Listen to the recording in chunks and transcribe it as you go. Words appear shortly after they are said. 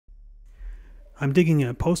I'm digging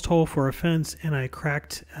a post hole for a fence and I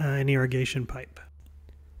cracked an irrigation pipe.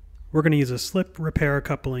 We're going to use a slip repair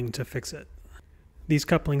coupling to fix it. These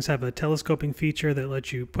couplings have a telescoping feature that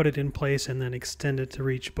lets you put it in place and then extend it to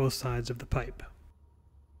reach both sides of the pipe.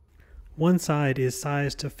 One side is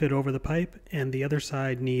sized to fit over the pipe and the other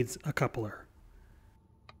side needs a coupler.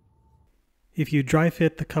 If you dry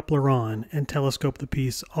fit the coupler on and telescope the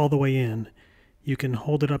piece all the way in, you can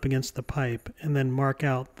hold it up against the pipe and then mark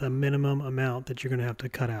out the minimum amount that you're going to have to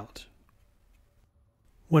cut out.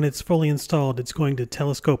 When it's fully installed, it's going to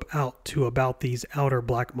telescope out to about these outer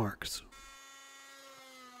black marks.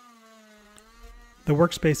 The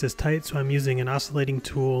workspace is tight, so I'm using an oscillating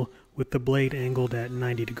tool with the blade angled at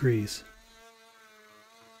 90 degrees.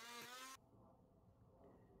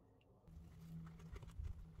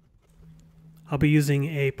 I'll be using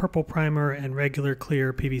a purple primer and regular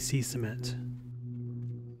clear PVC cement.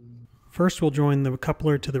 First, we'll join the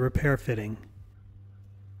coupler to the repair fitting.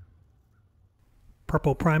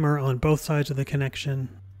 Purple primer on both sides of the connection,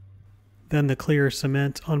 then the clear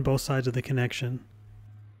cement on both sides of the connection.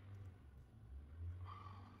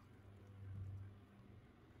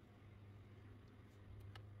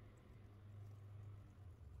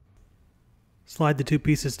 Slide the two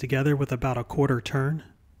pieces together with about a quarter turn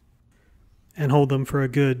and hold them for a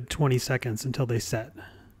good 20 seconds until they set.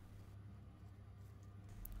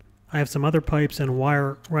 I have some other pipes and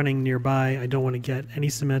wire running nearby. I don't want to get any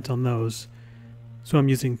cement on those, so I'm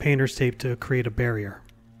using painter's tape to create a barrier.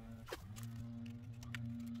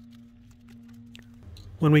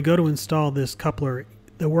 When we go to install this coupler,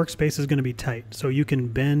 the workspace is going to be tight, so you can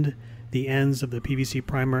bend the ends of the PVC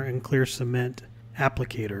primer and clear cement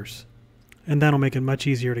applicators, and that'll make it much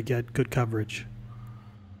easier to get good coverage.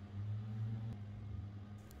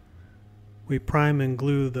 We prime and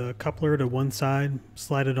glue the coupler to one side,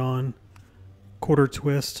 slide it on, quarter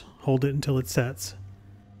twist, hold it until it sets.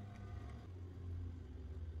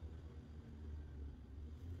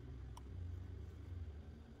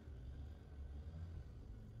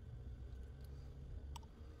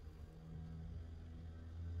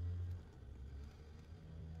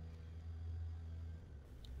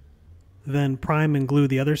 Then prime and glue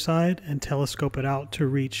the other side and telescope it out to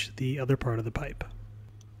reach the other part of the pipe.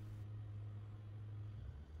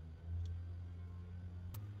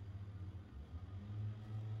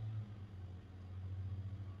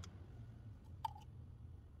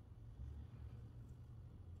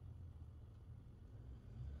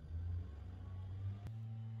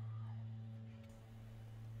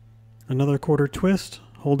 Another quarter twist,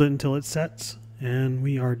 hold it until it sets, and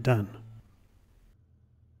we are done.